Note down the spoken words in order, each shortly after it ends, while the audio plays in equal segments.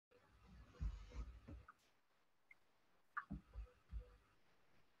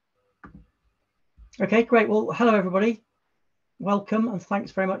Okay, great. Well, hello everybody. Welcome and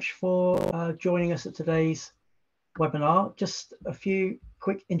thanks very much for joining us at today's webinar. Just a few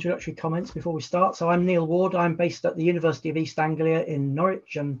quick introductory comments before we start. So I'm Neil Ward. I'm based at the University of East Anglia in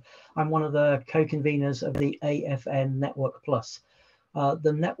Norwich, and I'm one of the co-conveners of the AFN Network Plus.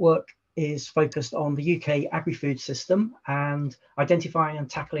 The network is focused on the UK agri-food system and identifying and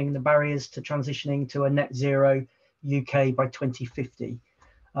tackling the barriers to transitioning to a net zero UK by 2050.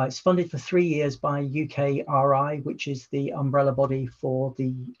 It's funded for 3 years by UKRI, which is the umbrella body for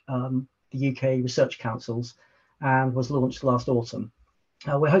the UK research councils, and was launched last autumn.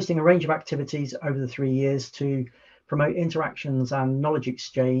 We're hosting a range of activities over the 3 years to promote interactions and knowledge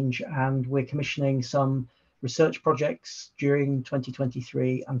exchange, and we're commissioning some research projects during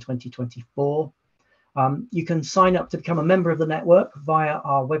 2023 and 2024. You can sign up to become a member of the network via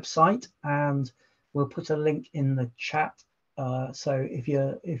our website, and we'll put a link in the chat. So if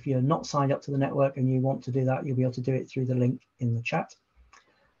you're not signed up to the network and you want to do that, you'll be able to do it through the link in the chat.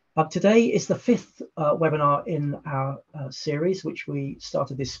 Today is the fifth webinar in our series, which we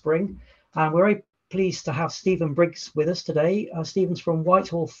started this spring, and we're very pleased to have Stephen Briggs with us today. Stephen's from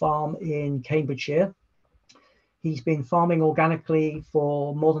Whitehall Farm in Cambridgeshire. He's been farming organically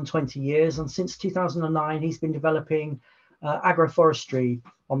for more than 20 years, and since 2009 he's been developing agroforestry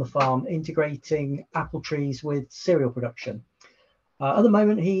on the farm, integrating apple trees with cereal production. At the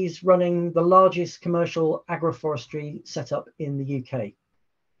moment, he's running the largest commercial agroforestry setup in the UK.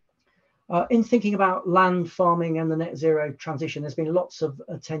 In thinking about land farming and the net zero transition, there's been lots of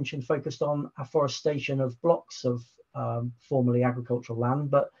attention focused on afforestation of blocks of formerly agricultural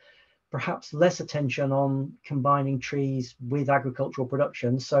land, but perhaps less attention on combining trees with agricultural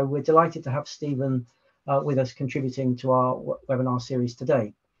production. So we're delighted to have Stephen with us contributing to our webinar series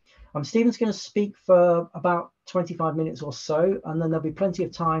today. Stephen's going to speak for about 25 minutes or so, and then there'll be plenty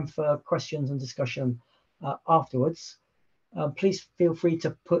of time for questions and discussion afterwards. Please feel free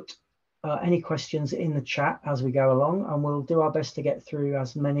to put any questions in the chat as we go along, and we'll do our best to get through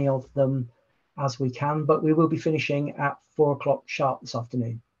as many of them as we can, but we will be finishing at 4 o'clock sharp this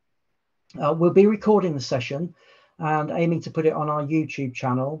afternoon. We'll be recording the session and aiming to put it on our YouTube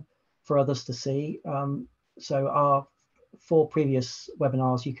channel for others to see. So our 4 previous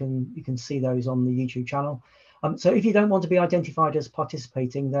webinars, you can see those on the YouTube channel. So if you don't want to be identified as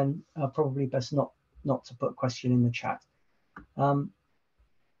participating, then probably best not to put a question in the chat.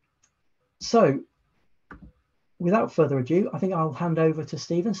 So without further ado, I think I'll hand over to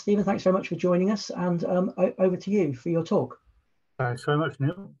Stephen. Stephen, thanks very much for joining us, and over to you for your talk. Thanks very much,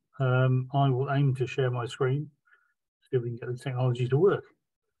 Neil. I will aim to share my screen, see if we can get the technology to work.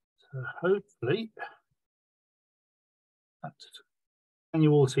 So hopefully, can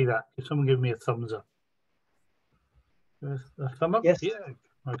you all see that? If someone give me a thumbs up. A thumb up? Yes. Yeah.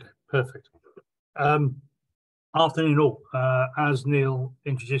 Okay, perfect. Afternoon all. As Neil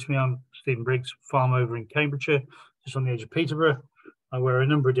introduced me, I'm Stephen Briggs, farm over in Cambridgeshire, just on the edge of Peterborough. I wear a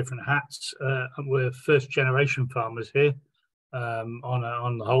number of different hats. We're first generation farmers here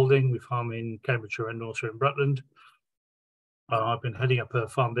on the holding. We farm in Cambridgeshire and also in Rutland. I've been heading up a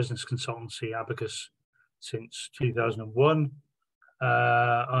farm business consultancy, Abacus, since 2001.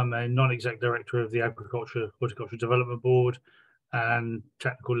 I'm a non-exec director of the Horticulture Development Board and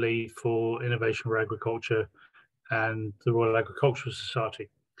technical lead for Innovation for Agriculture and the Royal Agricultural Society.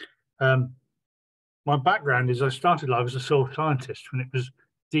 My background is I started life as a soil scientist when it was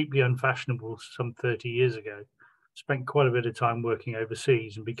deeply unfashionable some 30 years ago. Spent quite a bit of time working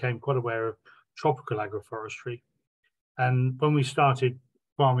overseas and became quite aware of tropical agroforestry. And when we started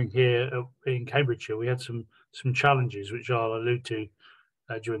farming here in Cambridgeshire, we had some challenges, which I'll allude to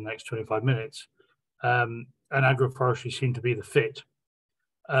during the next 25 minutes. And agroforestry seemed to be the fit.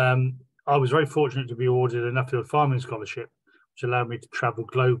 I was very fortunate to be awarded a Nuffield Farming Scholarship, which allowed me to travel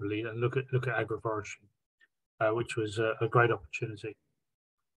globally and look at agroforestry, which was a great opportunity.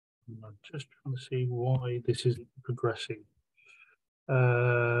 I'm just trying to see why this isn't progressing.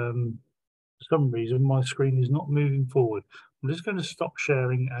 For some reason, my screen is not moving forward. I'm just going to stop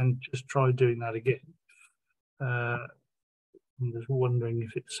sharing and just try doing that again. I'm just wondering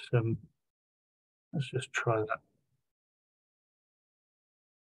if it's, let's just try that.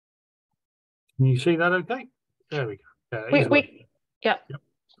 Can you see that okay? There we go. Yeah,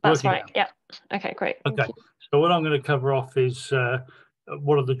 that's right. Now. Yeah. Okay, great. Okay, so what I'm going to cover off is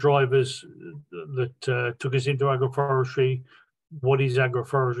what are the drivers that took us into agroforestry? What is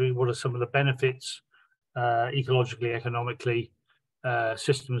agroforestry? What are some of the benefits ecologically, economically,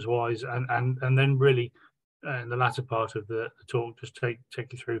 systems-wise, and then really in the latter part of the talk, just take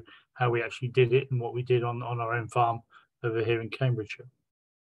you through how we actually did it and what we did on our own farm over here in Cambridgeshire.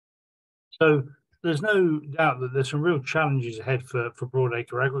 So there's no doubt that there's some real challenges ahead for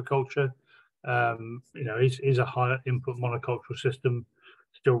broadacre agriculture. Is a higher input monocultural system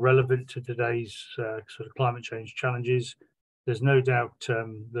still relevant to today's sort of climate change challenges? There's no doubt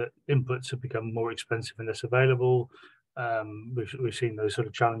that inputs have become more expensive and less available. We've seen those sort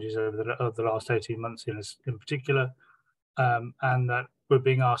of challenges over the last 18 months in particular, and that we're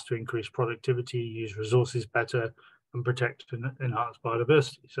being asked to increase productivity, use resources better, and protect and enhance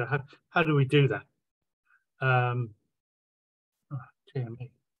biodiversity. So how do we do that? Dear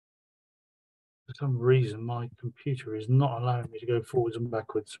me. For some reason, my computer is not allowing me to go forwards and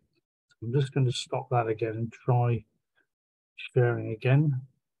backwards. So I'm just going to stop that again and try sharing again.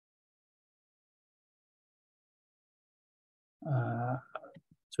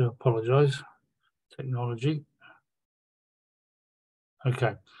 To apologise, technology.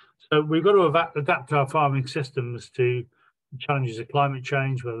 Okay, so we've got to adapt our farming systems to challenges of climate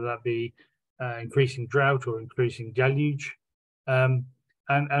change, whether that be increasing drought or increasing deluge.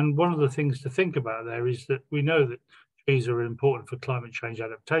 And one of the things to think about there is that we know that trees are important for climate change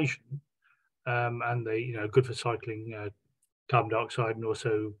adaptation, and they, good for cycling carbon dioxide and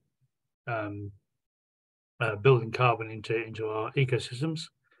also building carbon into our ecosystems.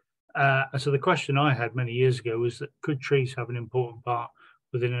 And so the question I had many years ago was that could trees have an important part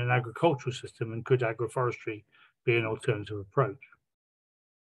within an agricultural system, and could agroforestry be an alternative approach?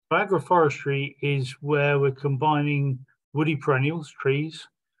 So agroforestry is where we're combining woody perennials, trees,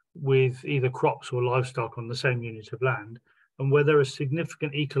 with either crops or livestock on the same unit of land, and where there are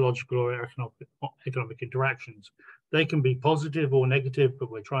significant ecological or economic interactions. They can be positive or negative,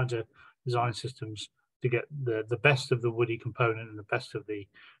 but we're trying to design systems to get the best of the woody component and the best of the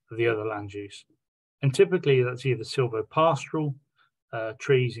other land use. And typically that's either silvopastoral,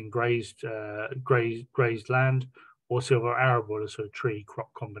 trees in grazed land, or silvoarable, a sort of tree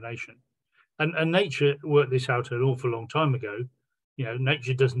crop combination. And nature worked this out an awful long time ago.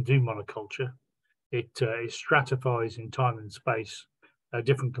 Nature doesn't do monoculture. It stratifies in time and space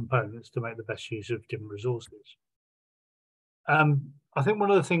different components to make the best use of different resources. I think one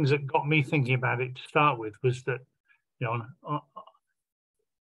of the things that got me thinking about it to start with was that,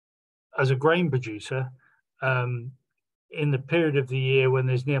 as a grain producer, in the period of the year when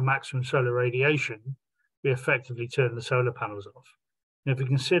there's near maximum solar radiation, we effectively turn the solar panels off. And if we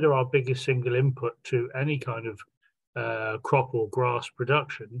consider our biggest single input to any kind of crop or grass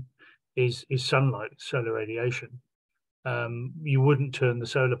production is sunlight, solar radiation, you wouldn't turn the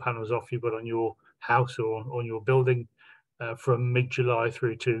solar panels off you put on your house or on your building from mid-July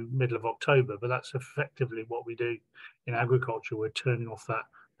through to middle of October, but that's effectively what we do in agriculture. We're turning off that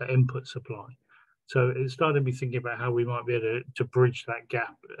input supply. So it started me thinking about how we might be able to bridge that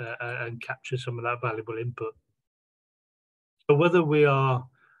gap and capture some of that valuable input. So whether we are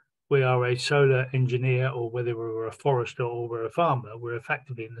a solar engineer or whether we're a forester or we're a farmer, we're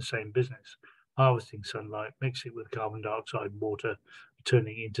effectively in the same business, harvesting sunlight, mix it with carbon dioxide and water,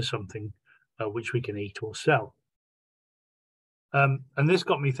 turning it into something which we can eat or sell. And this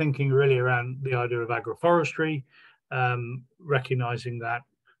got me thinking really around the idea of agroforestry, recognizing that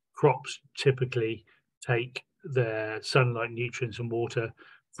crops typically take their sunlight, nutrients and water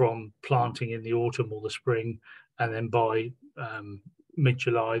from planting in the autumn or the spring, and then by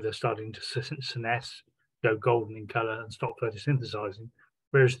mid-July they're starting to senesce, go golden in color and stop photosynthesizing,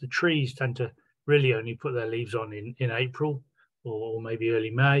 whereas the trees tend to really only put their leaves on in April or maybe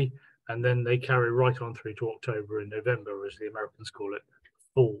early May, and then they carry right on through to October and November, as the Americans call it,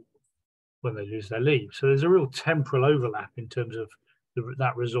 fall, when they lose their leaves. So there's a real temporal overlap in terms of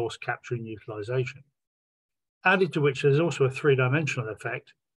that resource capture and utilization. Added to which, there's also a three-dimensional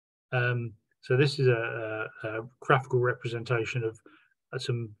effect. So this is a graphical representation of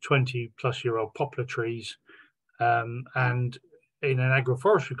some 20-plus-year-old poplar trees, and in an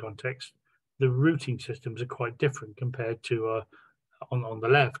agroforestry context, the rooting systems are quite different compared to on the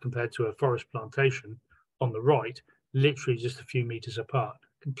left compared to a forest plantation on the right, literally just a few meters apart.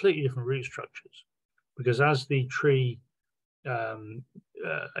 Completely different root structures, because as the tree in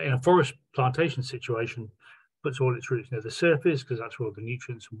a forest plantation situation puts all its roots near the surface because that's where all the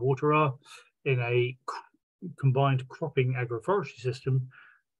nutrients and water are, in a combined cropping agroforestry system,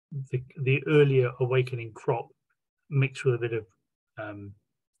 the earlier awakening crop mixed with a bit of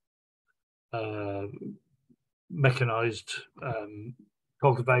mechanized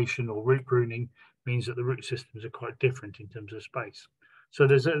cultivation or root pruning means that the root systems are quite different in terms of space. So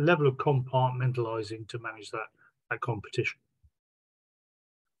there's a level of compartmentalizing to manage that competition.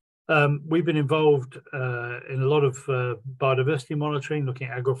 We've been involved in a lot of biodiversity monitoring, looking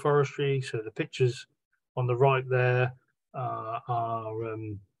at agroforestry. So the pictures on the right there are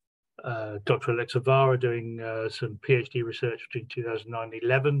Dr. Alexa Vara doing some PhD research between 2009 and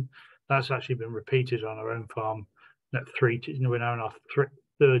 11. That's actually been repeated on our own farm. We're now in our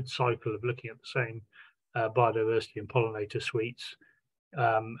third cycle of looking at the same biodiversity and pollinator suites,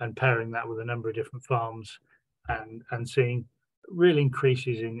 and pairing that with a number of different farms, and seeing real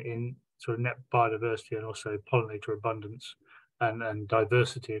increases in sort of net biodiversity and also pollinator abundance and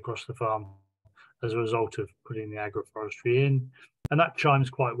diversity across the farm as a result of putting the agroforestry in. And that chimes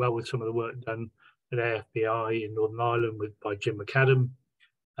quite well with some of the work done at AFBI in Northern Ireland by Jim McAdam,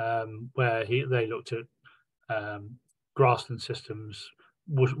 where they looked at grassland systems,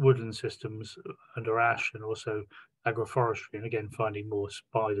 woodland systems under ash, and also agroforestry, and again finding more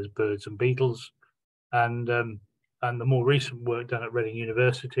spiders, birds and beetles. And the more recent work done at Reading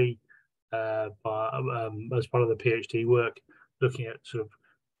University as part of the PhD work, looking at sort of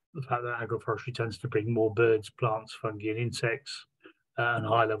the fact that agroforestry tends to bring more birds, plants, fungi and insects, and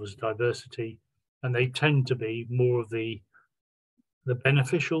high levels of diversity, and they tend to be more of the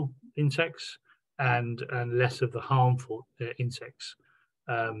beneficial insects and less of the harmful insects.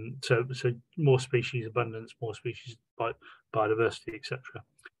 So more species abundance, more species biodiversity, etc.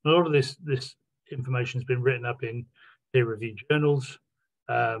 A lot of this information has been written up in peer-reviewed journals,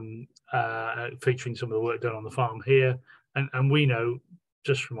 featuring some of the work done on the farm here, and we know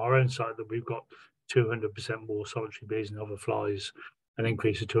just from our own site that we've got 200% more solitary bees and other flies, an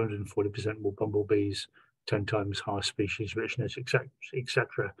increase of 240% more bumblebees, 10 times higher species richness,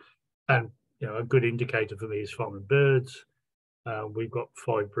 etc. And a good indicator for me is farming birds. We've got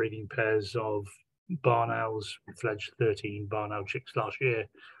 5 breeding pairs of barn owls. We fledged 13 barn owl chicks last year,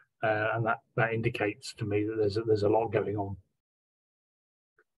 and that indicates to me that there's a lot going on.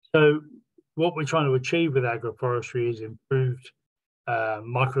 So what we're trying to achieve with agroforestry is improved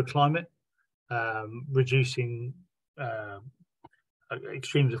microclimate, reducing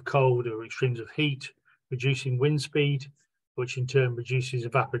extremes of cold or extremes of heat, reducing wind speed, which in turn reduces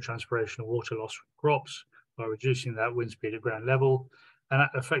evapotranspiration and water loss from crops by reducing that wind speed at ground level, and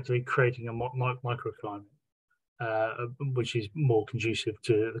effectively creating a microclimate, which is more conducive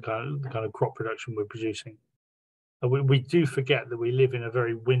to the kind of crop production we're producing. We do forget that we live in a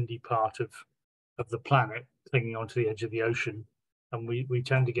very windy part of the planet, clinging onto the edge of the ocean, and we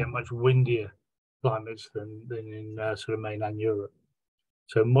tend to get much windier climates than in sort of mainland Europe.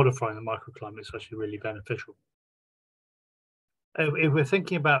 So modifying the microclimate is actually really beneficial. If we're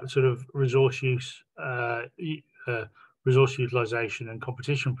thinking about sort of resource use, resource utilization and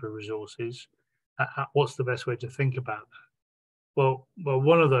competition for resources, what's the best way to think about that? Well,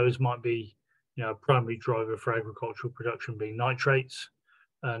 one of those might be, a primary driver for agricultural production being nitrates,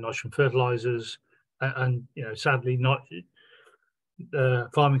 nitrogen fertilizers, and sadly,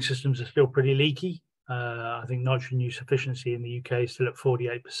 farming systems are still pretty leaky. I think nitrogen use efficiency in the UK is still at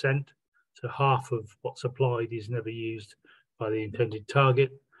 48%, so half of what's applied is never used by the intended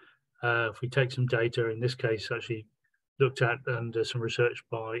target. If we take some data, in this case actually looked at under some research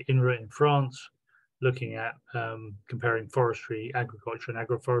by INRA in France, looking at comparing forestry, agriculture and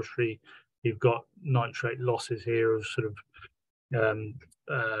agroforestry, you've got nitrate losses here of sort of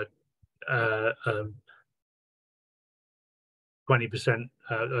 20%,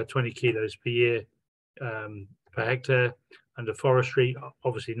 20 kilos per year per hectare. Under forestry,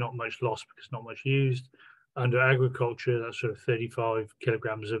 obviously not much loss because not much used. Under agriculture, that's sort of 35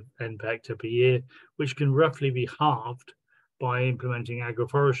 kilograms of N per hectare per year, which can roughly be halved by implementing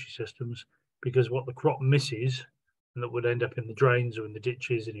agroforestry systems, because what the crop misses, and that would end up in the drains or in the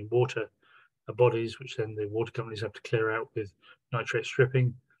ditches and in water bodies, which then the water companies have to clear out with nitrate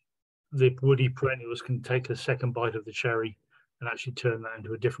stripping, the woody perennials can take a second bite of the cherry and actually turn that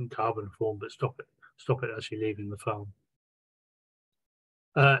into a different carbon form, but stop it actually leaving the farm.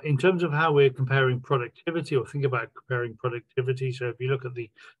 In terms of how we're comparing productivity, or think about comparing productivity, so if you look at the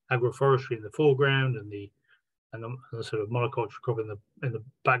agroforestry in the foreground and the sort of monoculture crop in the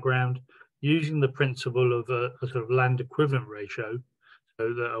background, using the principle of a sort of land equivalent ratio,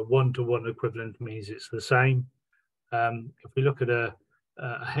 so that a 1-to-1 equivalent means it's the same. If we look at a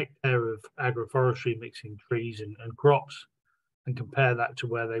hectare of agroforestry mixing trees and crops, and compare that to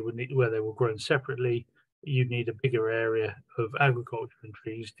where they were grown separately, you'd need a bigger area of agriculture and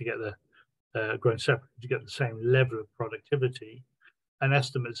trees to get the grown separately to get the same level of productivity. And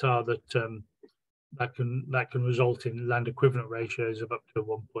estimates are that that can result in land equivalent ratios of up to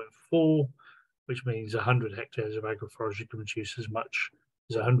 1.4, which means 100 hectares of agroforestry can produce as much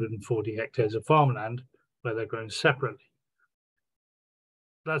as 140 hectares of farmland where they're grown separately.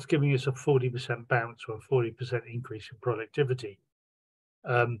 That's giving us a 40% bounce or a 40% increase in productivity.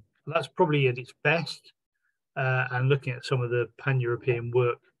 That's probably at its best. And looking at some of the pan-European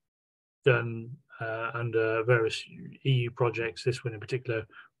work done under various EU projects, this one in particular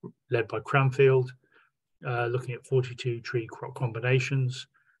led by Cranfield, looking at 42 tree crop combinations.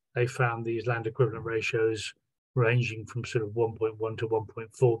 They found these land equivalent ratios ranging from sort of 1.1 to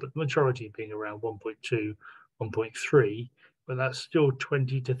 1.4, but the majority being around 1.2, 1.3, but that's still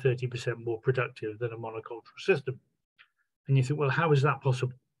 20 to 30% more productive than a monocultural system. And you think, well, how is that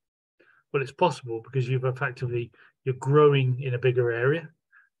possible? Well, it's possible because you're growing in a bigger area.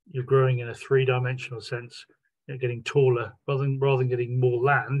 You're growing in a three-dimensional sense. You're getting taller. Rather than getting more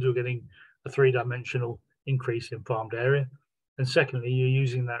land, you're getting a three-dimensional increase in farmed area. And secondly, you're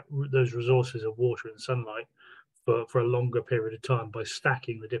using those resources of water and sunlight for a longer period of time by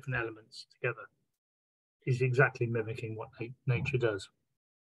stacking the different elements together. Is exactly mimicking what nature does.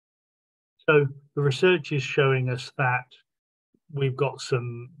 So the research is showing us that we've got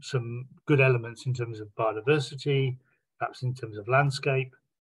some good elements in terms of biodiversity, perhaps in terms of landscape,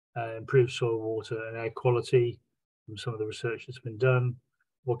 improved soil, water and air quality from some of the research that's been done.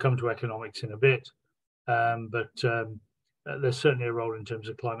 We'll come to economics in a bit, but there's certainly a role in terms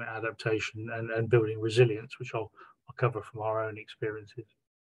of climate adaptation and building resilience, which I'll cover from our own experiences.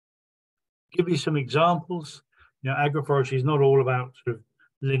 Give you some examples. Agroforestry is not all about sort of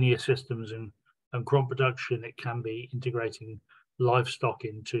linear systems and crop production. It can be integrating livestock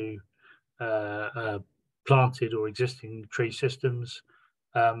into planted or existing tree systems.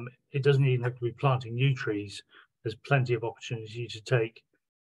 It doesn't even have to be planting new trees. There's plenty of opportunity to take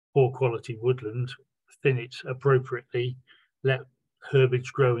poor quality woodland, thin it appropriately, let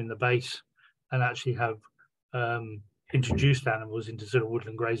herbage grow in the base, and actually have introduced animals into sort of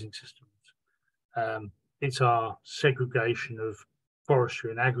woodland grazing systems. It's our segregation of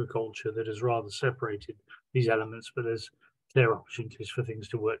forestry and agriculture that has rather separated these elements, but there's clear opportunities for things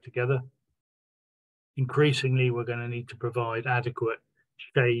to work together. Increasingly, we're going to need to provide adequate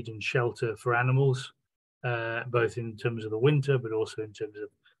shade and shelter for animals, both in terms of the winter, but also in terms of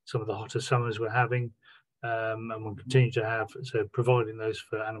some of the hotter summers we're having, and we'll continue to have. So providing those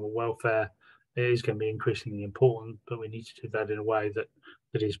for animal welfare is going to be increasingly important, but we need to do that in a way that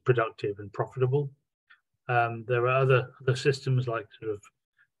is productive and profitable. There are other systems like sort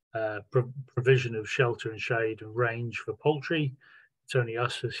of provision of shelter and shade and range for poultry. It's only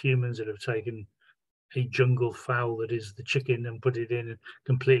us as humans that have taken a jungle fowl that is the chicken and put it in a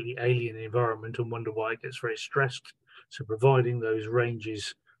completely alien environment and wonder why it gets very stressed. So providing those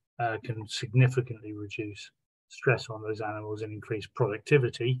ranges can significantly reduce stress on those animals and increase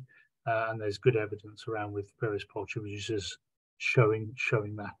productivity. And there's good evidence around with various poultry producers showing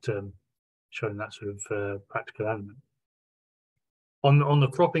that sort of practical element. On the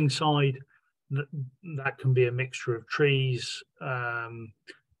cropping side, that can be a mixture of trees,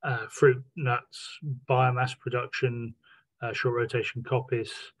 fruit, nuts, biomass production, short rotation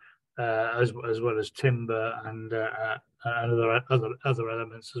coppice, as well as timber and other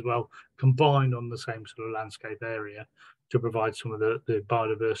elements as well, combined on the same sort of landscape area to provide some of the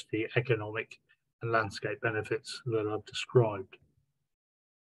biodiversity, economic and landscape benefits that I've described.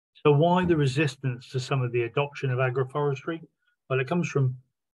 So why the resistance to some of the adoption of agroforestry? Well, it comes from,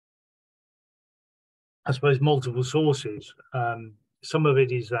 I suppose, multiple sources. Some of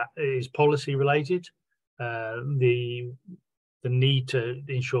it is policy related. The need to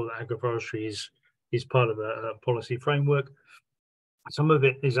ensure that agroforestry is part of a policy framework. Some of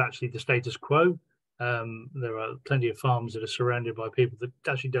it is actually the status quo. There are plenty of farms that are surrounded by people that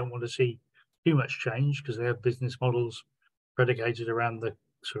actually don't want to see too much change because they have business models predicated around the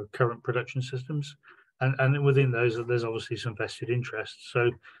sort of current production systems, and within those there's obviously some vested interests.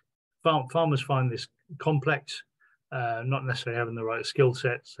 So farmers find this complex, not necessarily having the right skill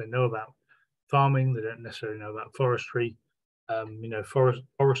sets. They know about farming, they don't necessarily know about forestry.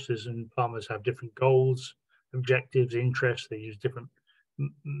 Foresters and farmers have different goals, objectives, interests. They use different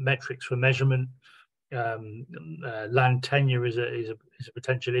metrics for measurement. Land tenure is a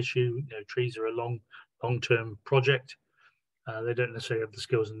potential issue. Trees are a long-term project. They don't necessarily have the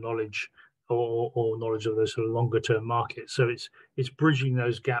skills and knowledge or knowledge of those sort of longer term markets. So it's bridging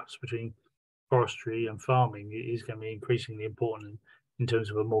those gaps between forestry and farming is going to be increasingly important in terms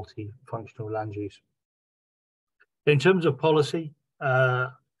of a multifunctional land use. In terms of policy,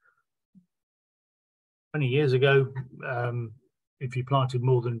 20 years ago, if you planted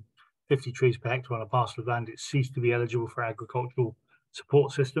more than 50 trees per hectare on a parcel of land, it ceased to be eligible for agricultural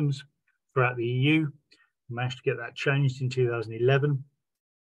support systems throughout the EU. We managed to get that changed in 2011.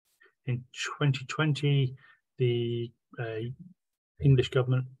 In 2020, the English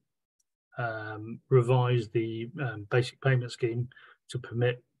government revised the basic payment scheme to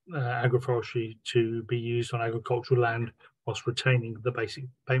permit agroforestry to be used on agricultural land whilst retaining the basic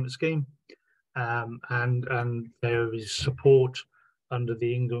payment scheme. And there is support under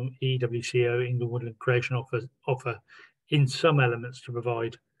the EWCO, England Woodland Creation offer in some elements to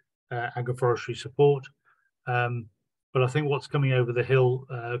provide agroforestry support. But I think what's coming over the hill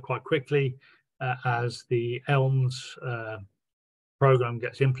quite quickly as the ELMS programme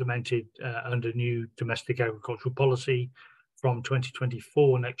gets implemented under new domestic agricultural policy from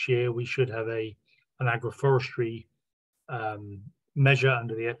 2024 next year, we should have an agroforestry measure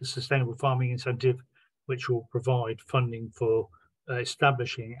under the Sustainable Farming Incentive, which will provide funding for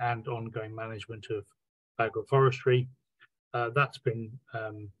establishing and ongoing management of agroforestry. That's been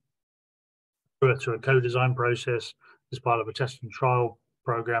through a co-design process as part of a test and trial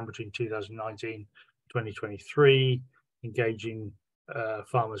program between 2019 and 2023, engaging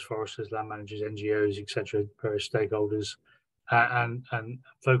farmers, foresters, land managers, NGOs, etc., various stakeholders, and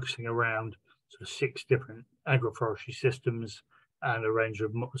focusing around sort of 6 different agroforestry systems and a range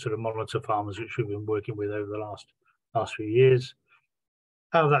of sort of monitor farmers, which we've been working with over the last few years.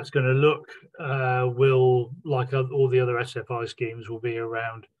 How that's going to look will, like all the other SFI schemes, will be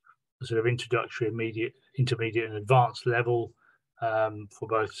around a sort of introductory, intermediate, and advanced level for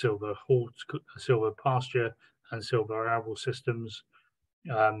both silvopasture and silvoarable systems.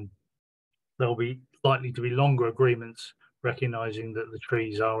 There'll be likely to be longer agreements, recognising that the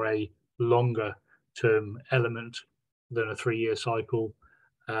trees are a longer term element than a 3-year cycle,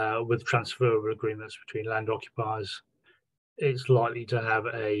 with transferable agreements between land occupiers. It's likely to have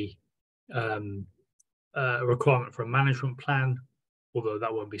a requirement for a management plan, although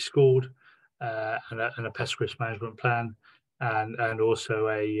that won't be scored, and a pest risk management plan, and also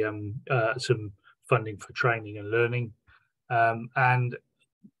some funding for training and learning, and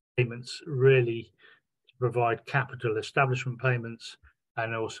payments really to provide capital establishment payments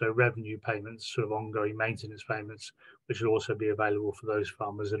and also revenue payments, sort of ongoing maintenance payments, which will also be available for those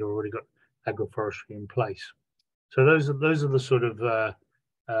farmers that have already got agroforestry in place. So those are the sort of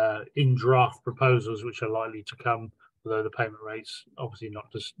in draft proposals which are likely to come, although the payment rates obviously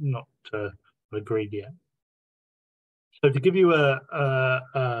not agreed yet. So to give you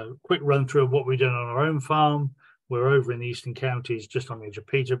a quick run through of what we've done on our own farm, we're over in the Eastern Counties, just on the edge of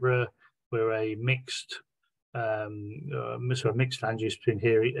Peterborough. We're a mixed land use between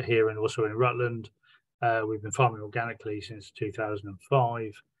here and also in Rutland. We've been farming organically since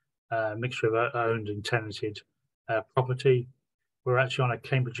 2005. Mixture of owned and tenanted property. We're actually on a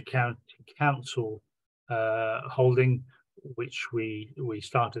Cambridgeshire County Council holding, which we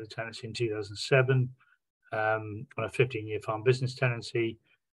started the tenancy in 2007 on a 15-year farm business tenancy,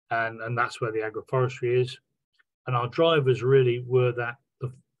 and that's where the agroforestry is. And our drivers really were that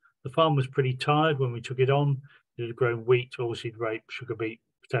the farm was pretty tired when we took it on. It had grown wheat, oilseed rape, sugar beet,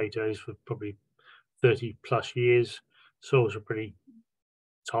 potatoes for probably 30 plus years. Soils were pretty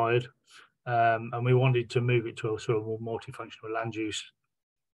tired, and we wanted to move it to a sort of more multifunctional land use,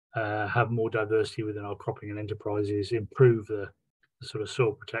 have more diversity within our cropping and enterprises, improve the sort of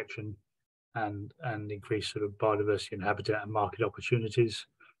soil protection, and increase sort of biodiversity and habitat and market opportunities.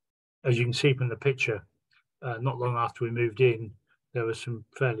 As you can see from the picture, not long after we moved in, there were some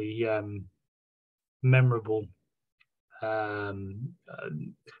fairly memorable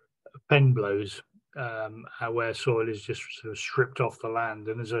pen blows where soil is just sort of stripped off the land.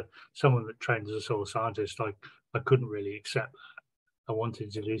 And as someone that trained as a soil scientist, I couldn't really accept that. I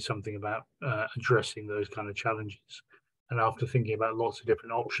wanted to do something about addressing those kind of challenges. And after thinking about lots of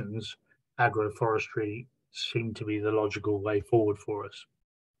different options, agroforestry seemed to be the logical way forward for us.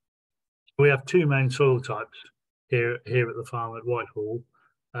 We have 2 main soil types here at the farm at Whitehall.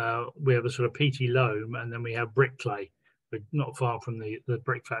 We have a sort of peaty loam, and then we have brick clay, but not far from the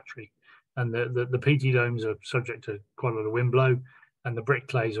brick factory. And the peaty loams are subject to quite a lot of wind blow, and the brick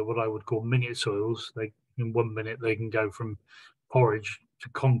clays are what I would call miniature soils. In 1 minute they can go from porridge to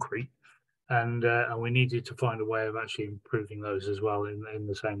concrete, and we needed to find a way of actually improving those as well in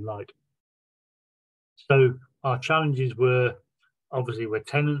the same light. So our challenges were, obviously, we're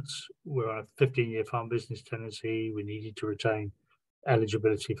tenants. We're on a 15-year farm business tenancy. We needed to retain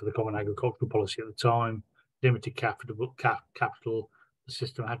eligibility for the Common Agricultural Policy at the time. Limited capital. The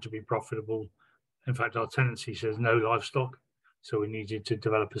system had to be profitable. In fact, our tenancy says no livestock, so we needed to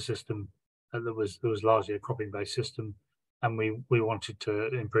develop a system that was largely a cropping-based system, and we wanted to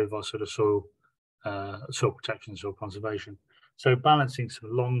improve our sort of soil protection, soil conservation. So balancing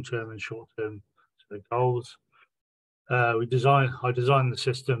some long-term and short-term sort of goals. I designed the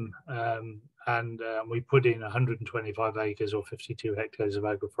system, and we put in 125 acres or 52 hectares of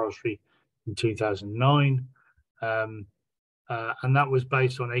agroforestry in 2009. and that was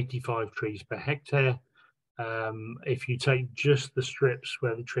based on 85 trees per hectare. If you take just the strips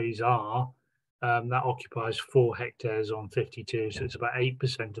where the trees are, that occupies 4 hectares on 52, so it's about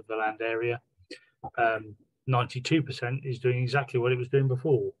 8% of the land area. 92% is doing exactly what it was doing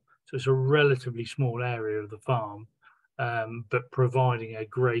before, so it's a relatively small area of the farm, but providing a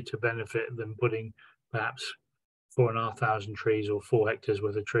greater benefit than putting perhaps 4,500 trees or 4 hectares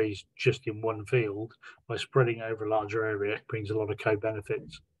worth of trees just in one field. By spreading over a larger area, it brings a lot of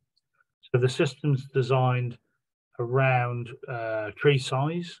co-benefits. So the system's designed around tree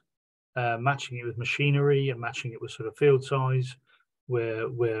size, matching it with machinery and matching it with sort of field size,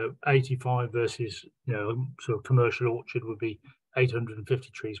 where 85 versus, you know, sort of commercial orchard would be 850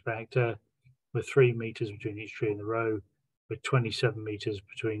 trees per hectare, with 3 meters between each tree in the row, with 27 meters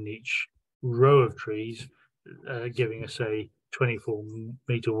between each row of trees, giving us a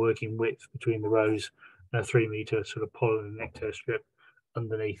 24-meter working width between the rows and a 3-meter sort of pollen and nectar strip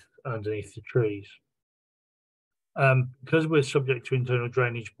underneath the trees. Because we're subject to internal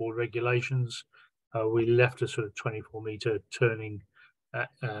drainage board regulations, we left a sort of 24-meter turning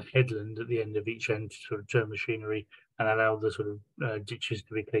headland at the end of each end to sort of turn machinery and allow the sort of ditches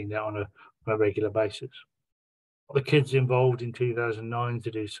to be cleaned out on a regular basis. The kids involved in 2009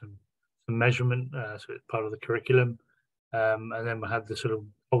 to do some measurement, so it's part of the curriculum, and then we had the sort of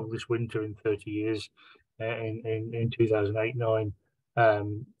coldest winter in 30 years in 2008-9.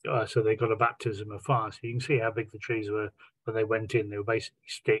 So they got a baptism of fire. So you can see how big the trees were when they went in. They were basically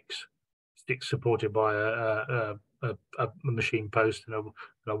sticks supported by a machine post and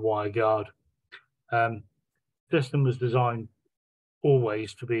a wire guard. The system was designed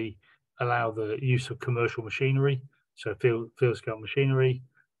always to allow the use of commercial machinery, so field scale machinery,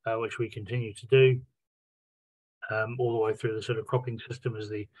 which we continue to do all the way through the sort of cropping system as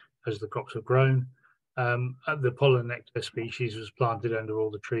the crops have grown. The pollen nectar species was planted under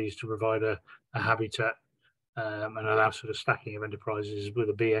all the trees to provide a habitat and allow sort of stacking of enterprises with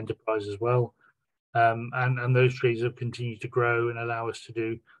a bee enterprise as well. And those trees have continued to grow and allow us to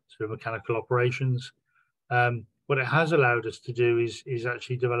do sort of mechanical operations. What it has allowed us to do is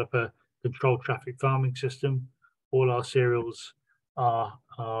actually develop a controlled traffic farming system. All our cereals are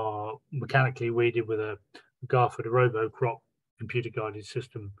mechanically weeded with a Garford RoboCrop computer guided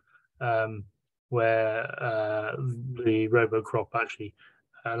system, where the RoboCrop actually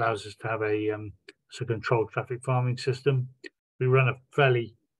allows us to have a sort of controlled traffic farming system. We run a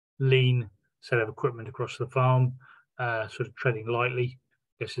fairly lean set of equipment across the farm, sort of treading lightly,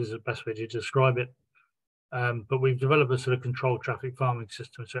 I guess is the best way to describe it. But we've developed a sort of controlled traffic farming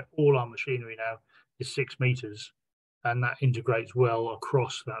system, so all our machinery now is 6 meters, and that integrates well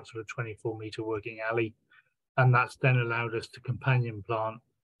across that sort of 24-meter working alley. And that's then allowed us to companion plant.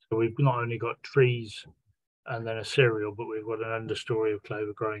 So we've not only got trees and then a cereal, but we've got an understory of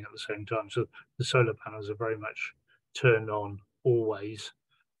clover growing at the same time. So the solar panels are very much turned on always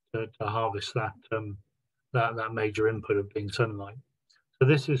to harvest that major input of being sunlight. So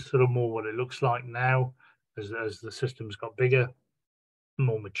this is sort of more what it looks like now as the system's got bigger,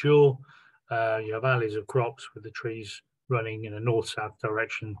 more mature. You have alleys of crops with the trees running in a north-south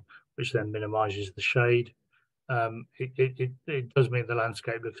direction, which then minimises the shade. It does mean the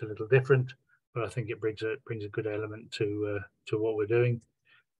landscape looks a little different, but I think it brings a good element to what we're doing.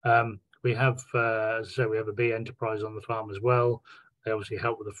 We have, as I say, we have a bee enterprise on the farm as well. They obviously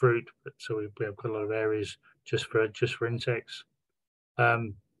help with the fruit, but so we have quite a lot of areas just for insects.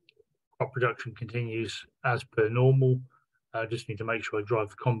 Crop production continues as per normal. I just need to make sure I drive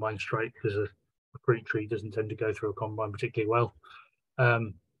the combine straight because a fruit tree doesn't tend to go through a combine particularly well.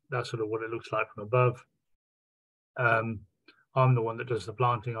 That's sort of what it looks like from above. I'm the one that does the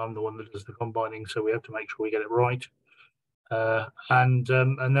planting. I'm the one that does the combining, so we have to make sure we get it right. And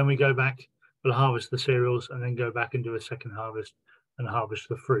then we go back. We'll harvest the cereals and then go back and do a second harvest and harvest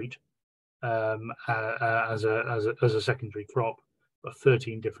the fruit as a secondary crop. Got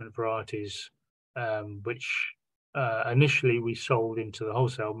 13 different varieties, which initially we sold into the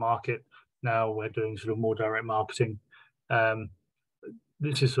wholesale market. Now we're doing sort of more direct marketing.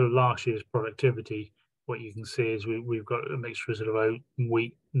 This is sort of last year's productivity. What you can see is we've got a mixture of sort of oat and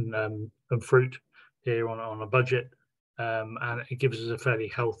wheat and fruit here on a budget, and it gives us a fairly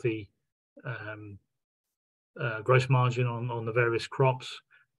healthy gross margin on the various crops,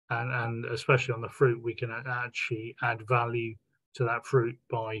 and especially on the fruit, we can actually add value to that fruit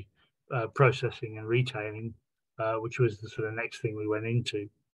by processing and retailing, which was the sort of next thing we went into.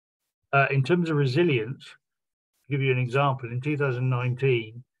 In terms of resilience, to give you an example, in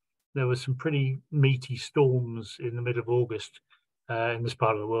 2019, there were some pretty meaty storms in the middle of August in this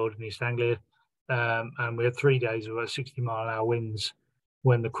part of the world, in East Anglia. and we had 3 days of about 60-mile-an-hour winds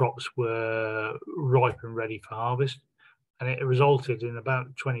when the crops were ripe and ready for harvest, and it resulted in about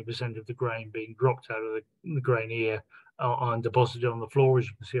 20% of the grain being dropped out of the grain ear and deposited on the floor, as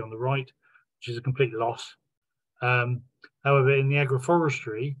you can see on the right, which is a complete loss. However, in the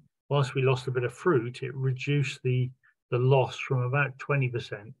agroforestry, whilst we lost a bit of fruit, it reduced the loss from about 20%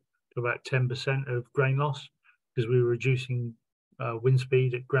 to about 10% of grain loss, because we were reducing wind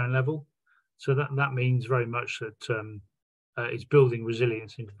speed at ground level. So that means very much that it's building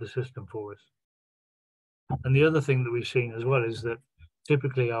resilience into the system for us. And the other thing that we've seen as well is that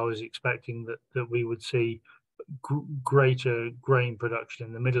typically I was expecting that we would see greater grain production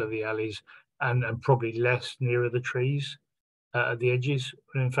in the middle of the alleys and probably less nearer the trees at the edges.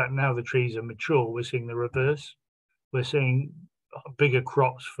 And in fact, now the trees are mature, we're seeing the reverse. We're seeing bigger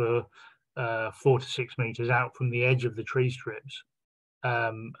crops for 4 to 6 meters out from the edge of the tree strips.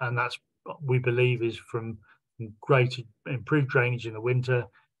 And that's, we believe, is from greater improved drainage in the winter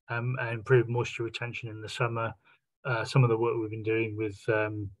and improved moisture retention in the summer. Some of the work we've been doing with,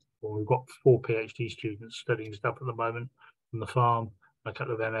 well, we've got 4 PhD students studying stuff at the moment from the farm, a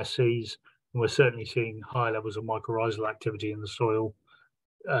couple of MSCs, and we're certainly seeing high levels of mycorrhizal activity in the soil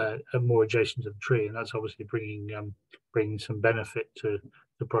more adjacent to the tree, and that's obviously bringing some benefit to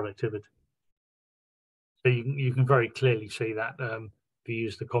the productivity. So you can very clearly see that if you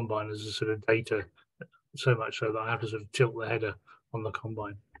use the combine as a sort of data, so much so that I have to sort of tilt the header on the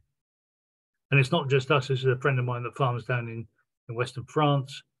combine. And it's not just us. This is a friend of mine that farms down in Western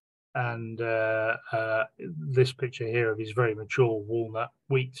France, and this picture here of his very mature walnut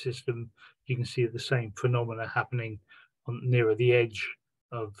wheat system, you can see the same phenomena happening nearer the edge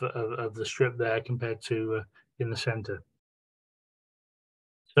of the strip there compared to in the center.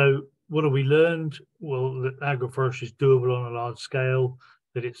 So what have we learned? Well, that agroforestry is doable on a large scale,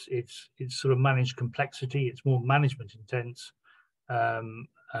 that it's sort of managed complexity, it's more management intense,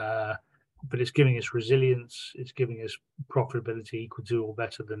 but it's giving us resilience, it's giving us profitability equal to or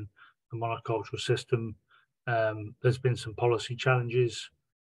better than the monocultural system. There's been some policy challenges.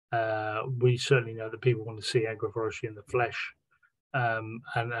 We certainly know that people want to see agroforestry in the flesh,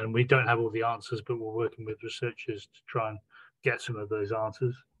 and we don't have all the answers, but we're working with researchers to try and get some of those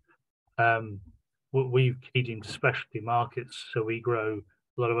answers. We've keyed into specialty markets, so we grow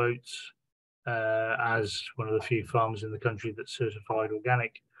a lot of oats as one of the few farms in the country that's certified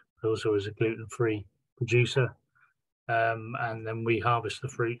organic, but also as a gluten-free producer. And then we harvest the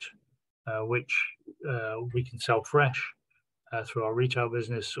fruit, which we can sell fresh through our retail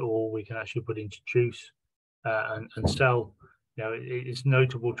business, or we can actually put into juice and sell. You know, it's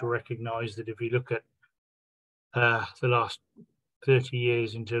notable to recognise that if you look at the last 30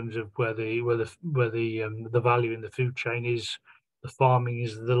 years in terms of where the value in the food chain is, the farming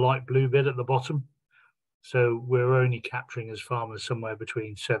is the light blue bit at the bottom. So we're only capturing as farmers somewhere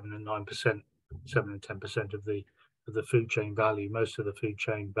between 7 and 9%, 7 and 10% of the food chain value. Most of the food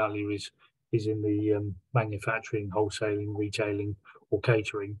chain value is in the manufacturing, wholesaling, retailing, or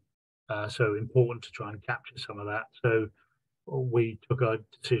catering. So important to try and capture some of that. So we took our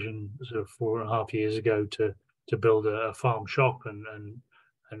decision sort of 4.5 years ago to build a farm shop and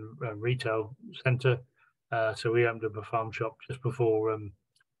retail centre. So we opened up a farm shop just before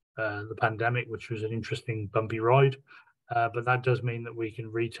the pandemic, which was an interesting bumpy ride. But that does mean that we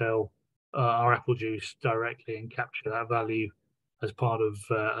can retail our apple juice directly and capture that value as part of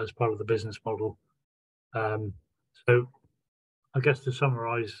the business model. So I guess to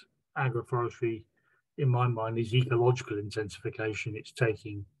summarise, agroforestry, in my mind, is ecological intensification. It's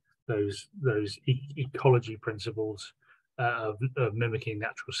taking those ecology principles of mimicking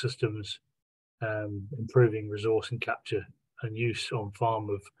natural systems, improving resource and capture and use on farm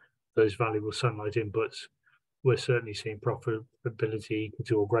of those valuable sunlight inputs. We're certainly seeing profitability equal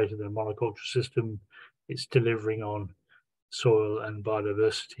to or greater than a monoculture system. It's delivering on soil and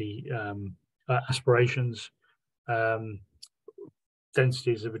biodiversity aspirations.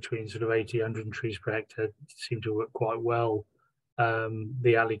 Densities are between sort of 80, 100 trees per hectare seem to work quite well.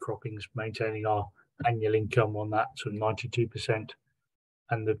 The alley cropping's maintaining our annual income on that sort of 92%,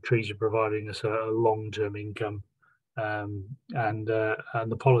 and the trees are providing us a long-term income. And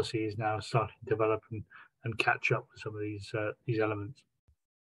the policy is now starting to develop and catch up with some of these elements.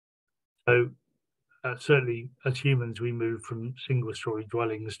 So certainly, as humans, we move from single-story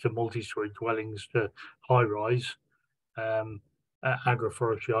dwellings to multi-story dwellings to high-rise.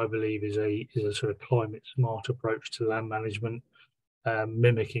 Agroforestry, I believe, is a sort of climate-smart approach to land management,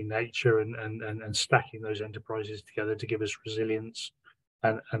 mimicking nature and stacking those enterprises together to give us resilience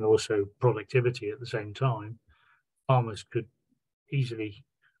and also productivity at the same time. Farmers could easily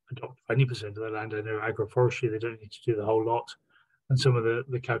adopt 20% of the land under agroforestry. They don't need to do the whole lot. And some of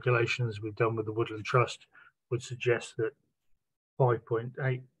the calculations we've done with the Woodland Trust would suggest that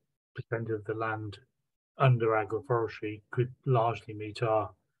 5.8% of the land under agroforestry could largely meet our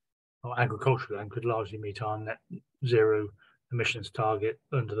agricultural land could largely meet our net zero emissions target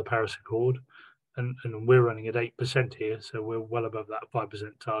under the Paris Accord. And we're running at 8% here, so we're well above that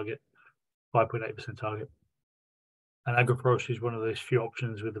 5% target, 5.8% target. And agroforestry is one of those few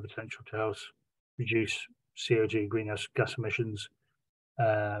options with the potential to help reduce CO2 greenhouse gas emissions,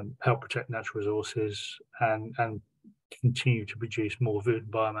 help protect natural resources, and continue to produce more food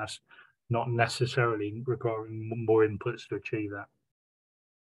and biomass, not necessarily requiring more inputs to achieve that.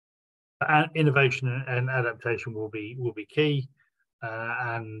 And innovation and adaptation will be key,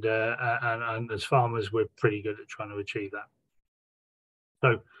 and as farmers, we're pretty good at trying to achieve that.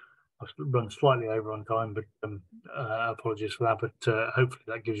 So I've run slightly over on time, but apologies for that. But hopefully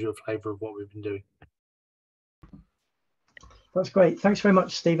that gives you a flavour of what we've been doing. That's great. Thanks very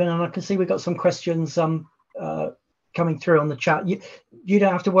much, Stephen. And I can see we've got some questions coming through on the chat. You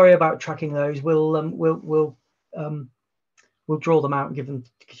don't have to worry about tracking those. We'll draw them out and give them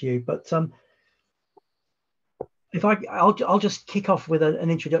to you. But I'll just kick off with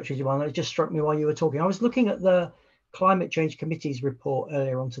an introductory one. It just struck me while you were talking. I was looking at the Climate Change Committee's report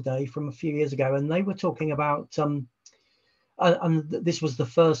earlier on today from a few years ago, and they were talking about and this was the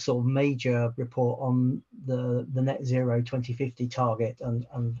first sort of major report on the net zero 2050 target and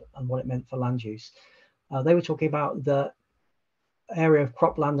what it meant for land use. They were talking about the area of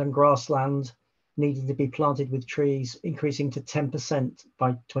cropland and grassland needing to be planted with trees increasing to 10%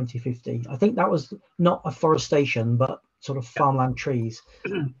 by 2050. I think that was not afforestation, but sort of farmland trees.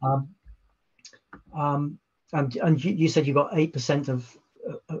 And you said you got 8%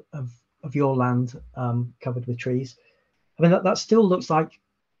 of your land covered with trees. I mean, that still looks like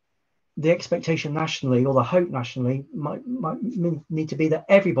the expectation nationally, or the hope nationally, might need to be that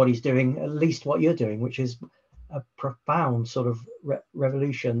everybody's doing at least what you're doing, which is a profound sort of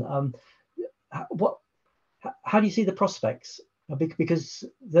revolution. How do you see the prospects? Because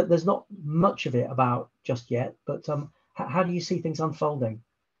there's not much of it about just yet, but how do you see things unfolding?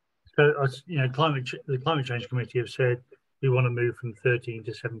 So, the Climate Change Committee have said we want to move from 13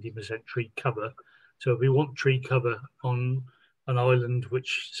 to 70% tree cover. So if we want tree cover on an island,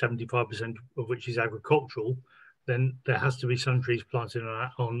 which 75% of which is agricultural, then there has to be some trees planted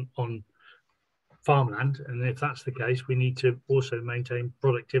on farmland. And if that's the case, we need to also maintain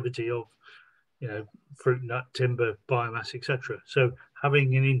productivity of, fruit, nut, timber, biomass, etc. So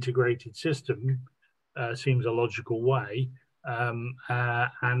having an integrated system seems a logical way, and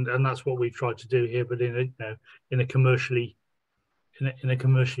that's what we've tried to do here, but in a commercially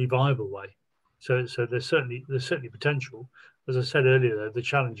viable way. So there's certainly potential. As I said earlier, though, the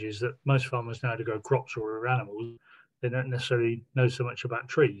challenge is that most farmers know how to grow crops or animals. They don't necessarily know so much about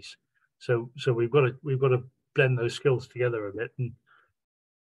trees. So we've got to blend those skills together a bit. And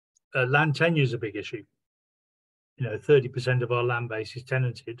land tenure is a big issue. 30% of our land base is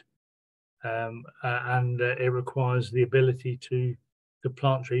tenanted, and it requires the ability to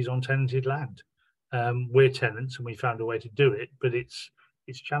plant trees on tenanted land. We're tenants, and we found a way to do it, but it's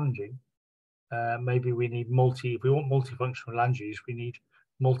challenging. Maybe we need if we want multifunctional land use, we need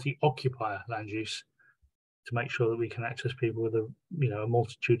multi-occupier land use to make sure that we can access people with a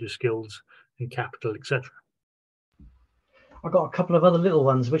multitude of skills and capital, etc. I've got a couple of other little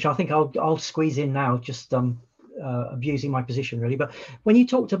ones which I think I'll squeeze in now, just abusing my position really. But when you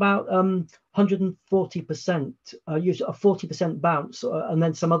talked about 140%, use a 40% bounce, and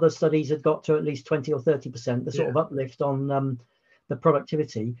then some other studies had got to at least 20 or 30%, the sort of uplift on the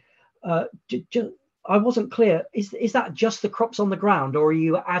productivity. I wasn't clear. Is that just the crops on the ground, or are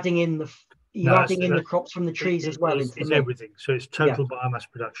you adding in the crops from the trees as well? It's everything. So it's total biomass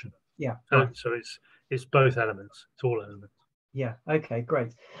production. Yeah. So it's both elements. It's all elements. Yeah. Okay.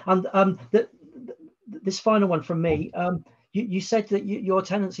 Great. And this final one from me. You said that your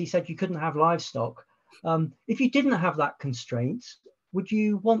tenancy said you couldn't have livestock. If you didn't have that constraint, would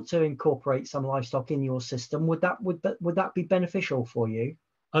you want to incorporate some livestock in your system? Would that be beneficial for you?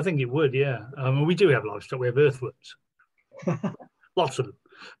 I think it would, yeah. We do have livestock. We have earthworms, lots of them,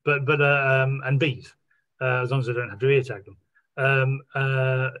 but and bees, as long as I don't have to ear tag them.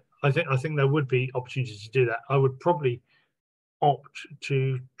 I think there would be opportunities to do that. I would probably opt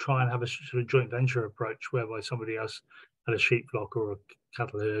to try and have a sort of joint venture approach, whereby somebody else had a sheep flock or a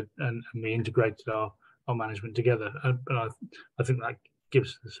cattle herd, and we integrated our management together. But I think that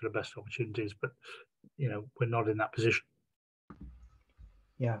gives the sort of best opportunities. But we're not in that position.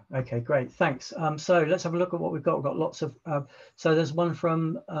 Yeah. Okay. Great. Thanks. So let's have a look at what we've got. We've got lots of. So there's one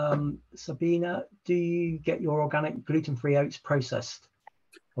from Sabina. Do you get your organic gluten-free oats processed,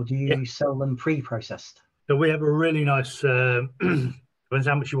 or do you sell them pre-processed? So we have a really nice. Depends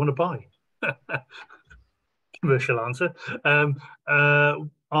how much you want to buy. Commercial answer.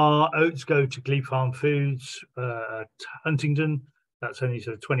 Our oats go to Glebe Farm Foods at Huntingdon. That's only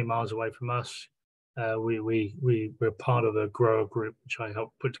sort of 20 miles away from us. We're part of a grower group which I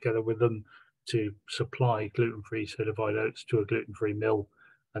helped put together with them to supply gluten-free certified oats to a gluten-free mill,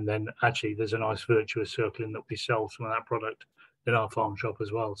 and then actually there's a nice virtuous circle in that we sell some of that product in our farm shop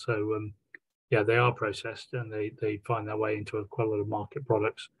as well. So yeah, they are processed and they find their way into quite a lot of market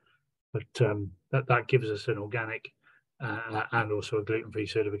products, but that gives us an organic and also a gluten-free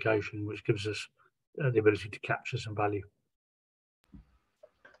certification, which gives us the ability to capture some value.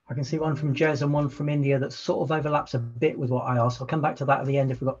 I can see one from Jez and one from India that sort of overlaps a bit with what I asked. I'll come back to that at the end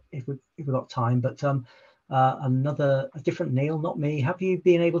if we've got time. But a different Neil, not me. Have you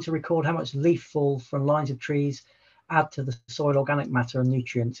been able to record how much leaf fall from lines of trees add to the soil organic matter and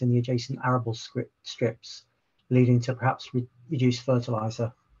nutrients in the adjacent arable strips, leading to perhaps reduced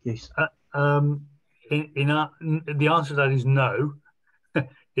fertilizer use? The answer to that is no.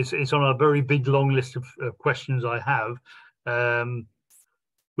 It's on a very big long list of questions I have.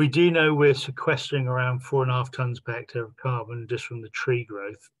 We do know we're sequestering around 4.5 tons per hectare of carbon just from the tree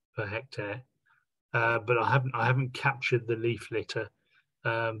growth per hectare, but I haven't captured the leaf litter.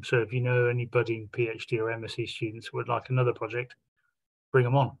 So if you know any budding PhD or MSc students who would like another project, bring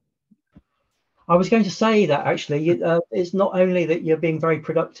them on. I was going to say that actually, it's not only that you're being very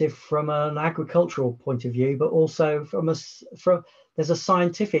productive from an agricultural point of view, but also there's a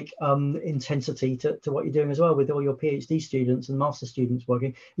scientific intensity to what you're doing as well with all your PhD students and master students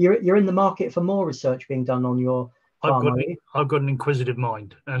working. You're in the market for more research being done on your farm. I've got an inquisitive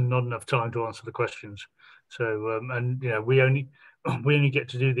mind and not enough time to answer the questions. So and we only get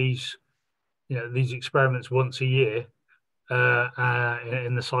to do these experiments once a year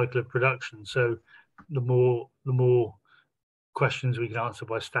in the cycle of production. So the more questions we can answer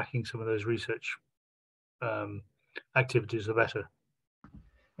by stacking some of those research activities, the better.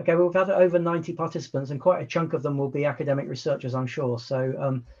 Okay, well, we've had over 90 participants, and quite a chunk of them will be academic researchers, I'm sure.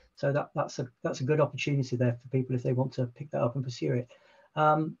 So that's a good opportunity there for people if they want to pick that up and pursue it.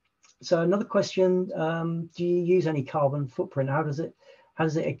 So another question: do you use any carbon footprint? How does it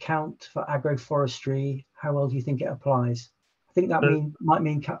account for agroforestry? How well do you think it applies? I think that might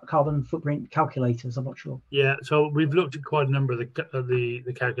mean carbon footprint calculators. I'm not sure. Yeah, so we've looked at quite a number of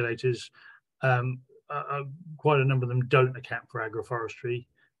the calculators. Quite a number of them don't account for agroforestry,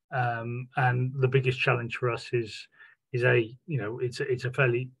 and the biggest challenge for us is it's a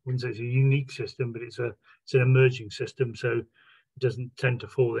fairly, I wouldn't say it's a unique system, but it's an emerging system, so it doesn't tend to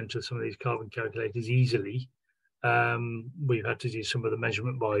fall into some of these carbon calculators easily. We've had to do some of the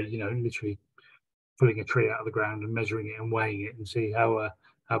measurement by literally pulling a tree out of the ground and measuring it and weighing it and see how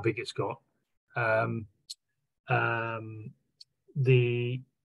big it's got.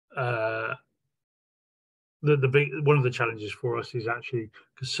 The big one of the challenges for us is actually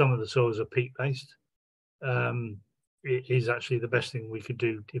because some of the soils are peat based. It is actually the best thing we could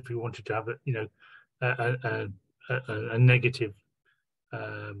do if we wanted to have a negative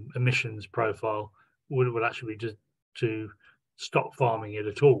emissions profile would actually be just to stop farming it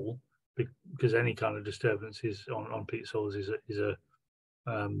at all, because any kind of disturbances on peat soils has a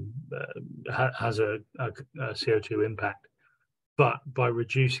CO2 impact. But by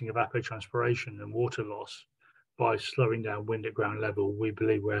reducing evapotranspiration and water loss, by slowing down wind at ground level, we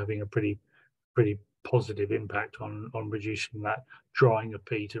believe we're having a pretty positive impact on reducing that drying of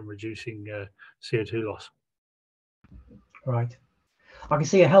peat and reducing CO2 loss. Right. I can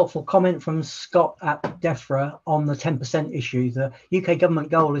see a helpful comment from Scott at DEFRA on the 10% issue. The UK government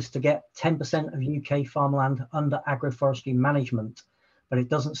goal is to get 10% of UK farmland under agroforestry management, but it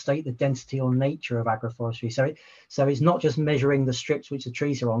doesn't state the density or nature of agroforestry. So it's not just measuring the strips which the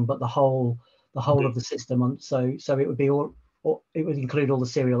trees are on, but the whole of the system. So it would be it would include all the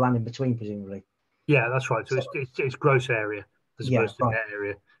cereal land in between, presumably. Yeah, that's right. So it's gross area as opposed to net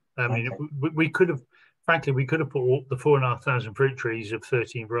area. I mean, we could have. Frankly, we could have put all the 4,500 fruit trees of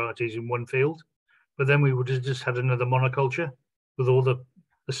 13 varieties in one field, but then we would have just had another monoculture with all the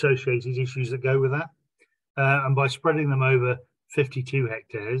associated issues that go with that. And by spreading them over 52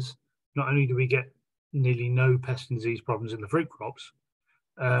 hectares, not only do we get nearly no pest and disease problems in the fruit crops,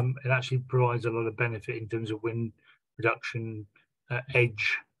 it actually provides a lot of benefit in terms of wind reduction,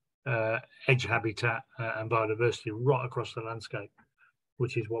 edge habitat, and biodiversity right across the landscape,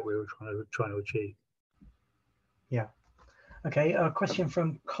 which is what we were trying to achieve. Yeah. Okay, a question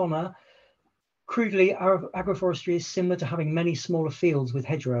from Connor. Crudely, agroforestry is similar to having many smaller fields with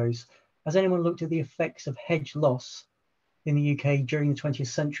hedgerows. Has anyone looked at the effects of hedge loss in the UK during the 20th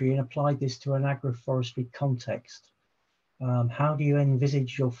century and applied this to an agroforestry context? How do you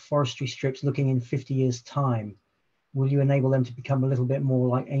envisage your forestry strips looking in 50 years' time? Will you enable them to become a little bit more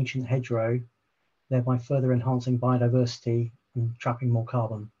like ancient hedgerow, thereby further enhancing biodiversity and trapping more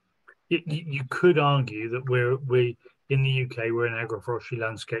carbon? You could argue that we in the UK we're an agroforestry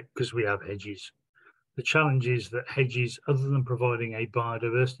landscape because we have hedges. The challenge is that hedges, other than providing a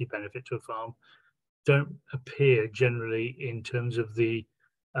biodiversity benefit to a farm, don't appear generally in terms of the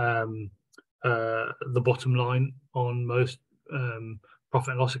bottom line on most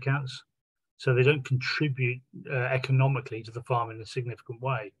profit and loss accounts. So they don't contribute economically to the farm in a significant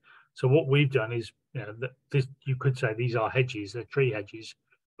way. So what we've done is, you could say these are hedges, they're tree hedges,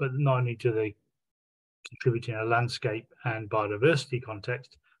 but not only do they contribute in a landscape and biodiversity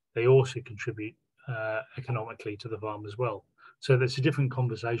context, they also contribute economically to the farm as well. So that's a different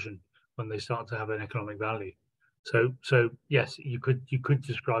conversation when they start to have an economic value. So yes, you could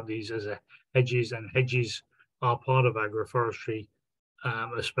describe these as hedges, and hedges are part of agroforestry,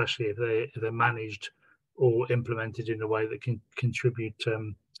 especially if they're managed or implemented in a way that can contribute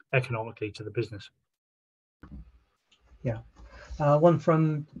economically to the business. Yeah. One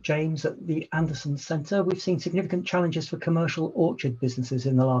from James at the Anderson Centre. We've seen significant challenges for commercial orchard businesses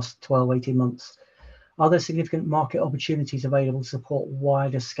in the last 12, 18 months. Are there significant market opportunities available to support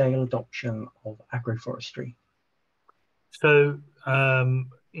wider scale adoption of agroforestry? So,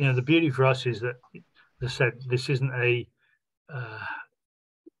 the beauty for us is that, as I said, this isn't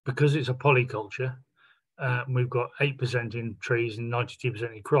because it's a polyculture, we've got 8% in trees and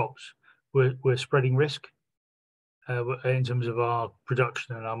 92% in crops. We're spreading risk in terms of our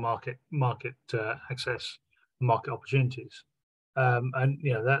production and our market access, market opportunities, and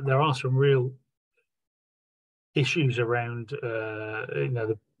there are some real issues around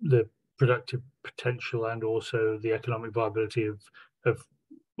the productive potential and also the economic viability of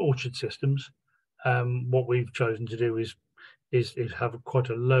orchard systems. What we've chosen to do is have quite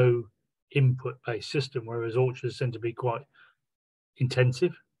a low input based system, whereas orchards tend to be quite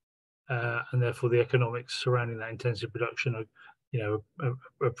intensive, and therefore the economics surrounding that intensive production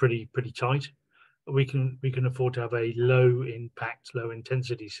are pretty tight. We can afford to have a low impact, low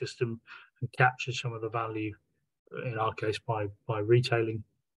intensity system and capture some of the value, in our case by retailing,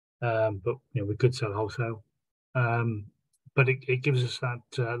 but we could sell wholesale, but it gives us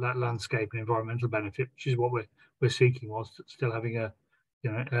that landscape and environmental benefit, which is what we're seeking, whilst still having a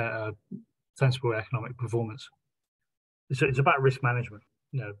sensible economic performance. It's about risk management.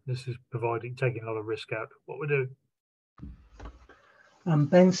 This is taking a lot of risk out of what we're doing.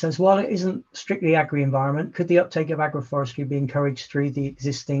 Ben says, while it isn't strictly agri-environment, could the uptake of agroforestry be encouraged through the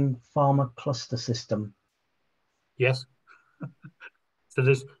existing farmer cluster system? Yes. So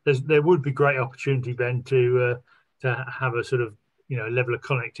there would be great opportunity, Ben, to have a sort of level of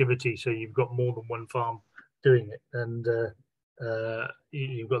connectivity, so you've got more than one farm doing it, and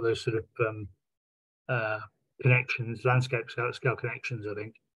you've got those sort of connections, landscape scale connections. I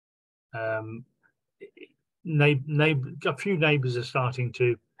think a few neighbours are starting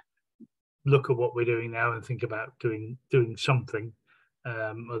to look at what we're doing now and think about doing something,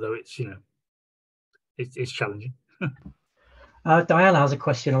 although it's challenging. Diana has a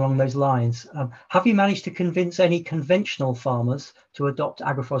question along those lines. Have you managed to convince any conventional farmers to adopt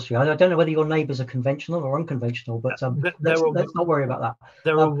agroforestry? I don't know whether your neighbours are conventional or unconventional, but let's not worry about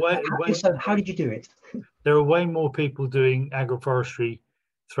that. How did you do it? There are way more people doing agroforestry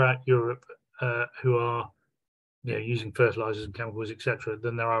throughout Europe who are using fertilizers and chemicals, etc.,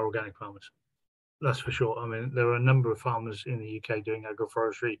 than there are organic farmers. That's for sure. I mean, there are a number of farmers in the UK doing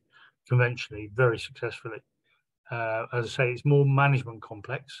agroforestry conventionally very successfully. As I say, it's more management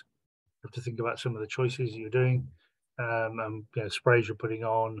complex. You have to think about some of the choices you're doing, and sprays you're putting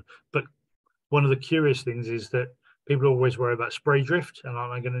on. But one of the curious things is that people always worry about spray drift and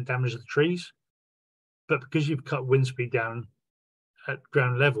aren't going to damage the trees. But because you've cut wind speed down at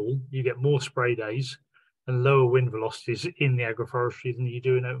ground level, you get more spray days and lower wind velocities in the agroforestry than you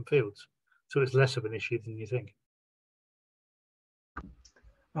do in open fields. So it's less of an issue than you think.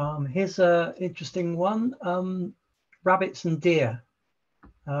 Here's an interesting one. Rabbits and deer.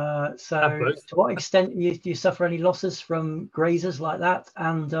 So to what extent do you suffer any losses from grazers like that?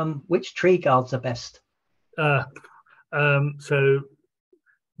 And which tree guards are best? So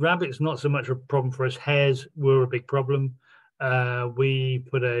rabbits, not so much a problem for us. Hares were a big problem. We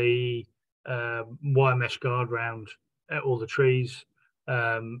put a wire mesh guard around all the trees.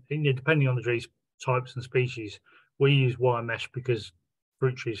 Depending on the trees types and species, We use wire mesh because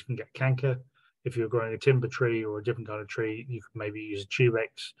fruit trees can get canker. If you're growing a timber tree or a different kind of tree, you can maybe use a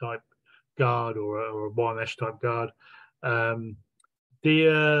tubex type guard or a wire mesh type guard.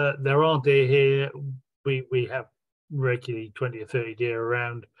 There are deer here. We have regularly 20 or 30 deer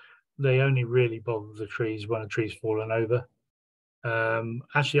around. They only really bother the trees when a tree's fallen over.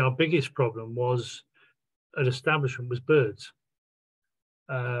 Actually, our biggest problem was at establishment was birds.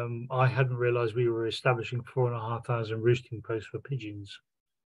 I hadn't realised we were establishing 4,500 roosting posts for pigeons,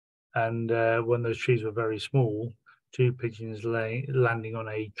 and when those trees were very small, 2 pigeons landing on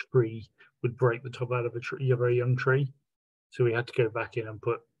a tree would break the top out of a very young tree. So we had to go back in and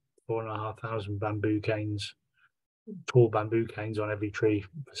put 4,500 bamboo canes, tall bamboo canes on every tree,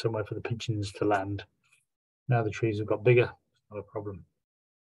 somewhere for the pigeons to land. Now the trees have got bigger, it's not a problem.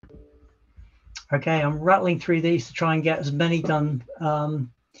 Okay, I'm rattling through these to try and get as many done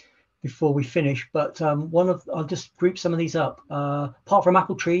before we finish. But I'll just group some of these up. Apart from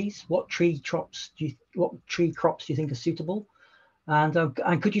apple trees, what tree crops do you think are suitable?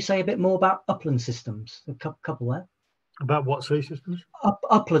 And could you say a bit more about upland systems? A couple there. About what tree systems?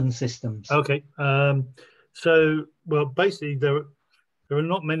 Upland systems. Okay. So, well, basically there are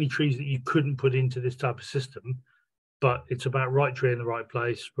not many trees that you couldn't put into this type of system, but it's about right tree in the right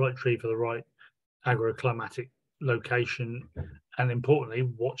place, right tree for the right agroclimatic location, and importantly,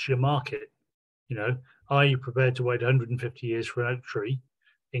 what's your market? You know, are you prepared to wait 150 years for an oak tree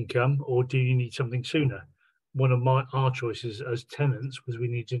income, or do you need something sooner? One of our choices as tenants was we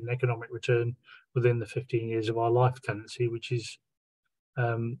needed an economic return within the 15 years of our life tenancy, which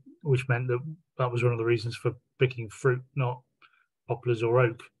meant that was one of the reasons for picking fruit, not poplars or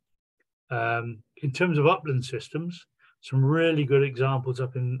oak. In terms of upland systems, some really good examples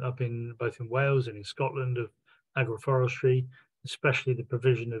up in both in Wales and in Scotland of agroforestry, especially the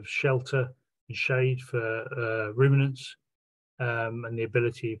provision of shelter and shade for ruminants, and the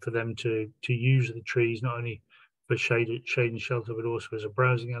ability for them to use the trees not only for shade and shelter, but also as a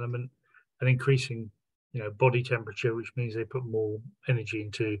browsing element, and increasing, body temperature, which means they put more energy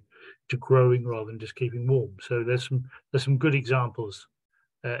into growing rather than just keeping warm. So there's some good examples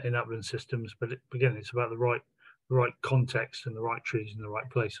in upland systems, but again, it's about the right context and the right trees in the right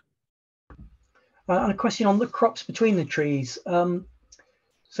place. And a question on the crops between the trees.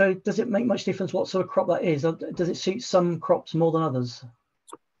 So does it make much difference what sort of crop that is? Does it suit some crops more than others?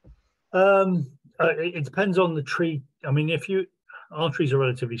 It depends on the tree. I mean, our trees are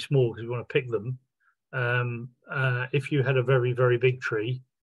relatively small because we want to pick them. If you had a very, very big tree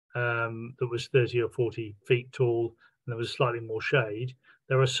that was 30 or 40 feet tall and there was slightly more shade,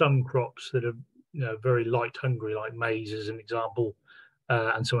 there are some crops that are very light hungry, like maize as an example,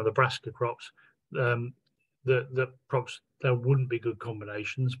 and some of the brassica crops. The crops, there wouldn't be good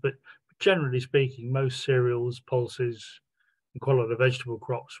combinations, but generally speaking, most cereals, pulses, and quite a lot of vegetable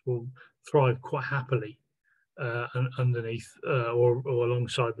crops will thrive quite happily underneath or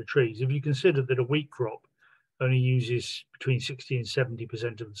alongside the trees. If you consider that a wheat crop only uses between 60 and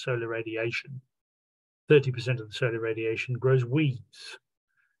 70% of the solar radiation, 30% of the solar radiation grows weeds,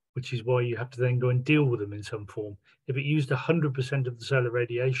 which is why you have to then go and deal with them in some form. If it used 100% of the solar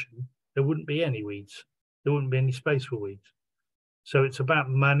radiation, there wouldn't be any weeds. There wouldn't be any space for weeds. So it's about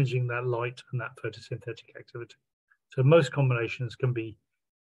managing that light and that photosynthetic activity. So most combinations can be,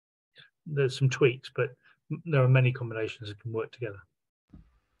 there's some tweaks, but there are many combinations that can work together.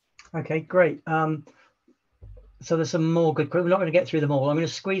 Okay, great. So there's some more good. We're not going to get through them all. I'm going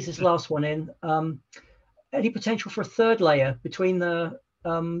to squeeze this last one in. Any potential for a third layer between the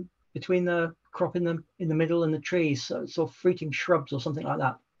crop in the middle and the trees, so fruiting shrubs or something like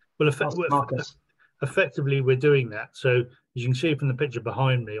that? Well, effectively, we're doing that. So as you can see from the picture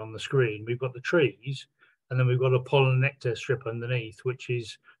behind me on the screen, we've got the trees, and then we've got a pollen and nectar strip underneath, which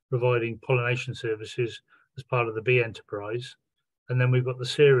is providing pollination services as part of the bee enterprise. And then we've got the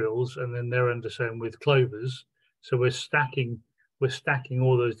cereals, and then they're undersown with clovers. So we're stacking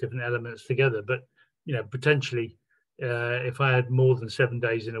all those different elements together. But potentially, if I had more than 7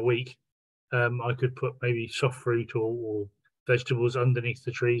 days in a week, I could put maybe soft fruit or vegetables underneath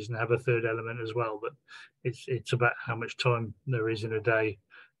the trees and have a third element as well. But it's about how much time there is in a day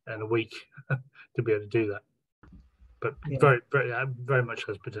and a week to be able to do that. But very, very, very much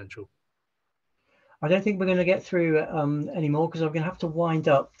has potential. I don't think we're going to get through anymore because I'm going to have to wind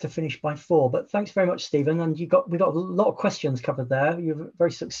up to finish by 4. But thanks very much, Stephen. And we got a lot of questions covered there. You're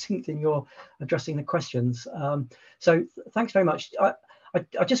very succinct in your addressing the questions. So thanks very much. I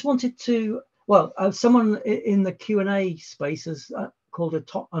just wanted to, someone in the Q&A space has called a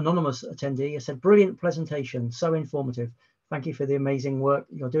top anonymous attendee. Has said, brilliant presentation, so informative. Thank you for the amazing work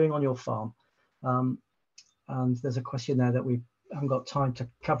you're doing on your farm. and there's a question there that we haven't got time to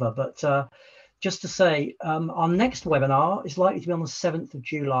cover. But just to say, our next webinar is likely to be on the 7th of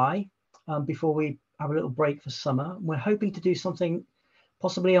July, before we have a little break for summer. We're hoping to do something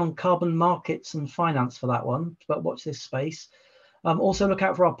possibly on carbon markets and finance for that one, but watch this space. Also look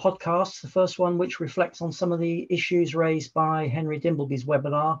out for our podcasts, the first one which reflects on some of the issues raised by Henry Dimbleby's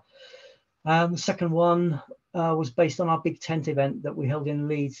webinar. The second one was based on our big tent event that we held in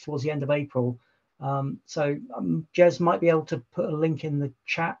Leeds towards the end of April. So Jez might be able to put a link in the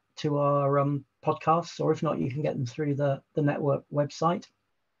chat to our podcasts, or if not, you can get them through the network website.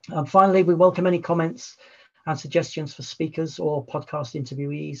 Finally, we welcome any comments and suggestions for speakers or podcast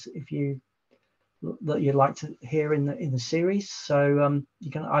interviewees that you'd like to hear in the series. So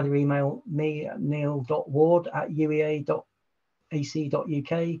you can either email me at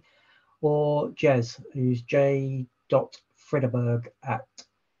neil.ward@uea.ac.uk, or Jez, who's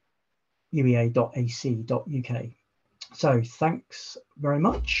j.frideberg@uea.ac.uk. So thanks very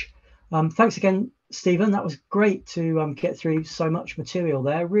much. Thanks again, Stephen. That was great to get through so much material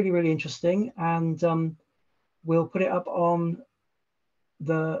there. Really, really interesting. And we'll put it up on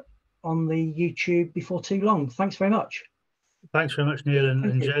the YouTube before too long. Thanks very much. Thanks very much, Neil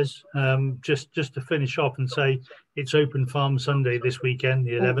and Jez. Just to finish off and say, it's Open Farm Sunday this weekend,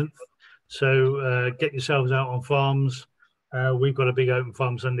 the 11th. So get yourselves out on farms. We've got a big Open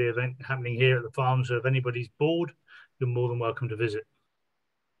Farm Sunday event happening here at the farm. So if anybody's bored, you're more than welcome to visit.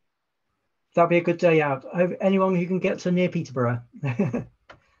 That'll be a good day out. Anyone who can get to near Peterborough.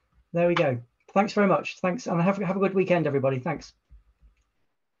 There we go. Thanks very much. Thanks, and have a good weekend, everybody. Thanks.